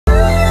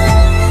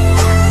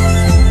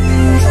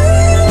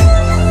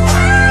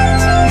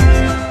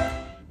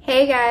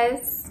Hey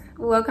guys,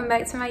 welcome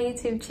back to my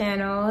YouTube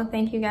channel.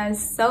 Thank you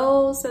guys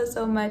so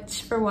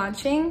much for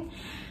watching.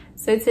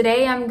 So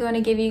today I'm going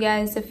to give you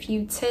guys a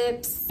few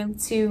tips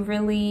to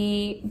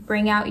really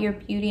bring out your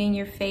beauty in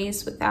your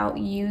face without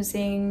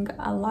using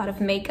a lot of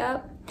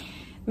makeup.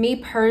 Me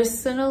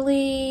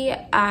personally,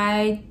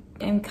 I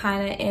am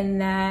kind of in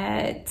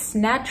that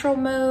natural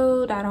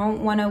mode. I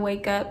don't want to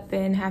wake up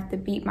and have to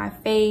beat my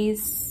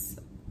face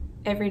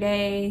every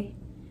day.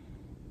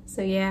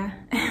 So yeah.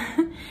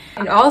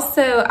 And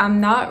also, I'm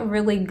not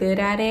really good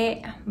at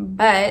it,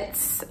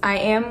 but I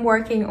am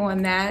working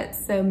on that.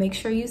 So make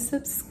sure you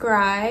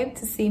subscribe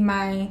to see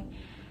my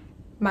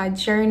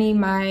journey,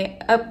 my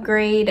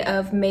upgrade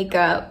of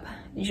makeup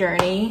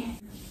journey.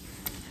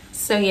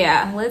 So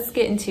yeah, let's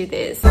get into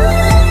this.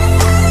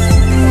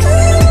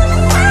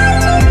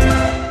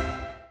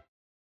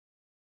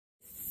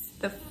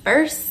 The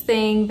first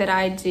thing that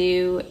I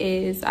do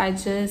is I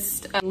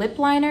just lip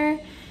liner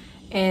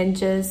and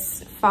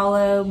just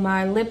follow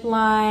my lip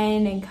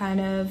line and kind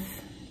of,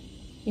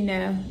 you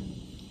know,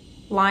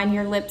 line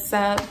your lips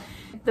up.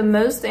 The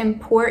most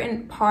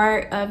important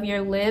part of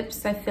your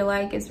lips, I feel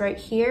like, is right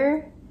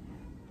here.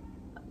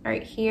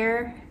 Right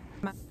here.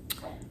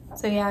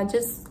 So yeah, I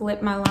just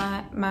line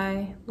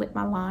my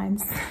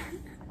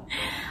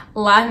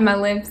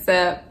lips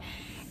up.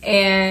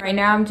 And right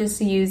now I'm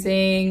just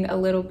using a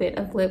little bit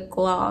of lip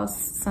gloss.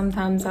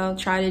 Sometimes I'll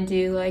try to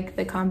do like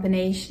the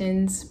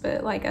combinations,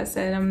 but like I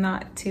said, I'm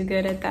not too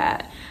good at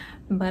that,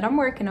 but I'm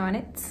working on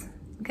it,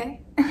 okay?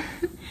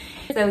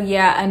 So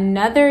yeah,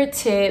 another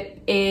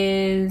tip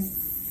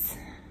is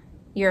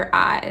your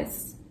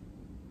eyes.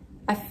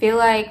 I feel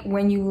like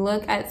when you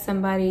look at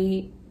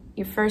somebody,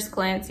 your first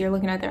glance, you're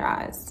looking at their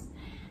eyes.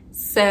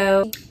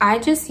 So I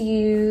just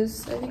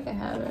use, I think I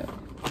have it.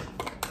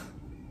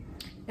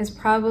 I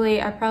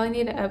probably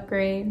need to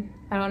upgrade.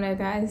 I don't know,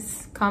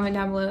 guys. Comment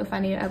down below if I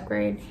need to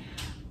upgrade.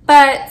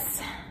 But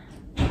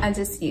I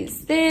just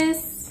use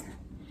this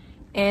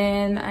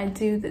and I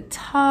do the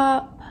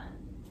top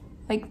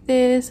like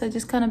this. I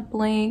just kind of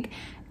blink,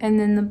 and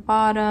then the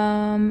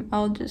bottom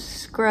I'll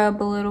just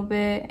scrub a little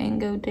bit and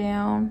go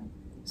down.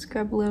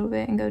 Scrub a little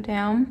bit and go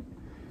down.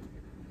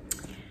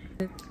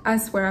 I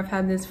swear I've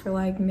had this for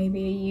like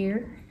maybe a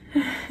year.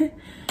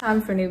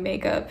 Time for new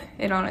makeup.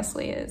 It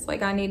honestly is.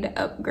 Like, I need to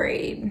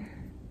upgrade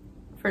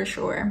for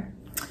sure.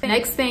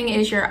 Next thing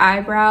is your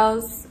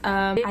eyebrows.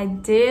 I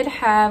did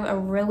have a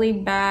really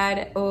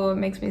bad, oh, it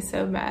makes me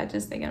so mad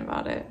just thinking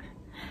about it.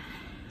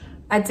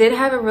 I did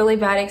have a really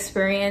bad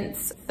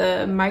experience,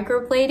 the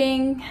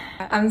microblading.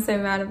 I'm so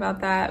mad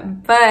about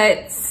that,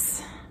 but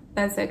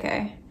that's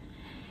okay.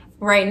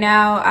 Right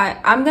now,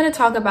 I'm gonna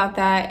talk about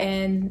that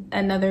in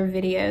another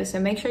video, so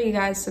make sure you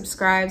guys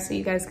subscribe so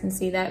you guys can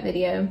see that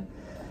video.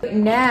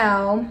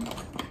 Now,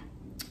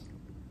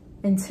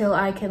 until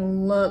I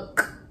can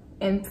look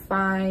and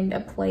find a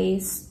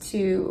place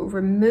to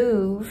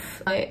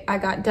remove what I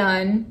got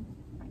done,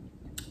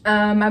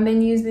 I've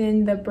been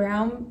using the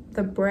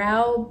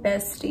Brow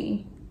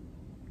Bestie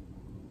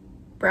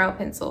brow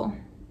pencil.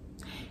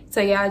 So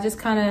yeah, I just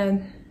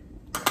kind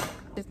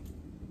of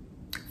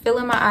fill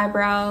in my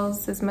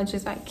eyebrows as much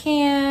as I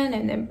can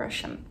and then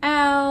brush them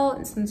out.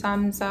 And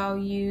sometimes I'll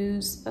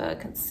use a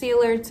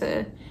concealer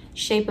to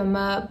shape them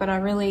up, but I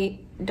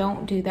really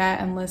don't do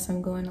that unless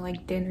I'm going to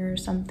like dinner or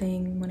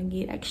something, want to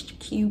get extra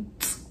cute.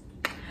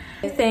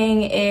 The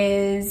thing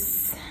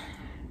is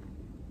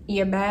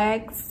your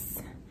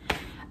bags.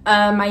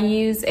 I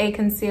use a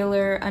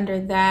concealer under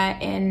that,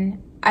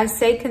 and I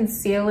say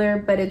concealer,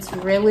 but it's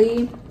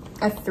really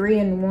a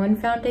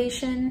 3-in-1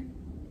 foundation.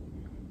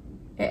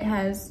 It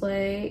has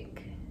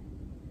like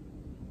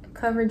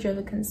coverage of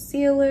a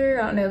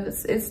concealer. I don't know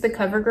if it's the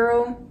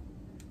CoverGirl,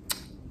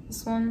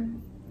 this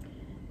one.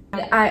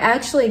 I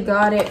actually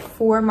got it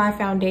for my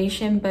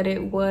foundation, but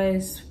it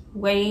was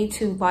way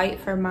too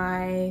light for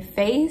my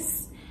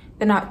face.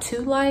 But not too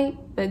light,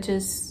 but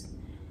just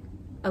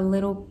a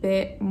little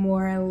bit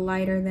more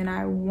lighter than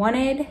I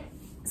wanted.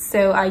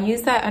 So I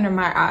use that under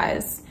my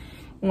eyes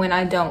when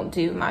I don't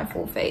do my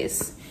full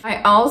face. I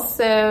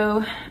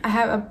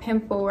have a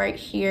pimple right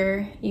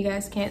here. You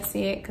guys can't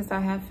see it because I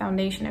have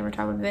foundation over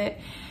top of it.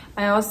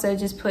 I also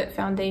just put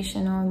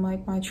foundation on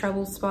like my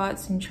trouble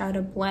spots and try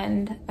to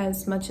blend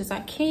as much as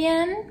I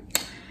can.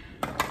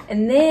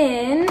 And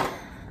then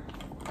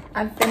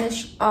I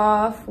finish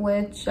off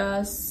with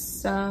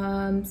just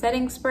some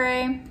setting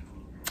spray.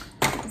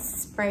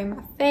 Spray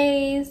my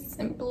face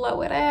and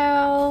blow it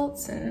out,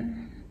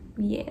 and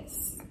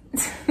yes.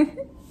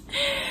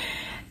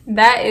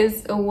 That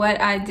is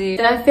what I do.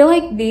 And I feel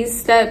like these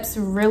steps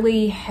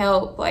really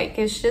help. Like,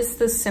 it's just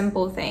the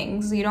simple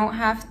things. You don't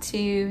have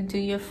to do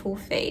your full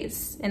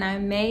face. And I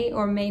may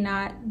or may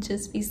not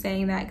just be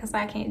saying that because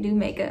I can't do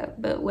makeup,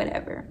 but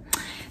whatever.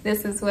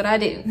 This is what I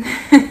do.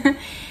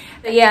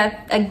 But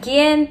yeah,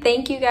 again,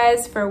 thank you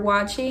guys for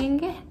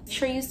watching. Make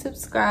sure you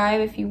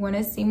subscribe if you want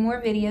to see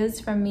more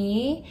videos from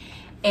me.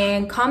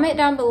 And comment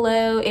down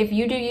below if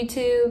you do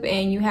YouTube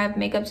and you have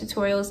makeup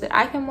tutorials that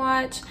I can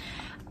watch.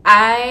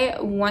 I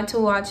want to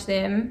watch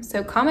them.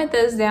 So comment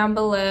those down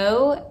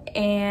below.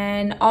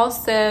 And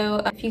also,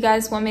 if you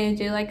guys want me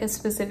to do like a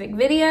specific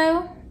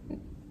video,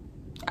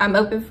 I'm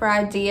open for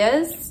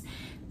ideas.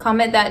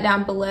 Comment that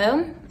down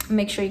below.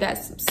 Make sure you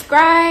guys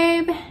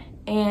subscribe.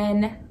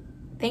 And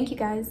thank you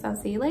guys. I'll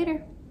see you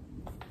later.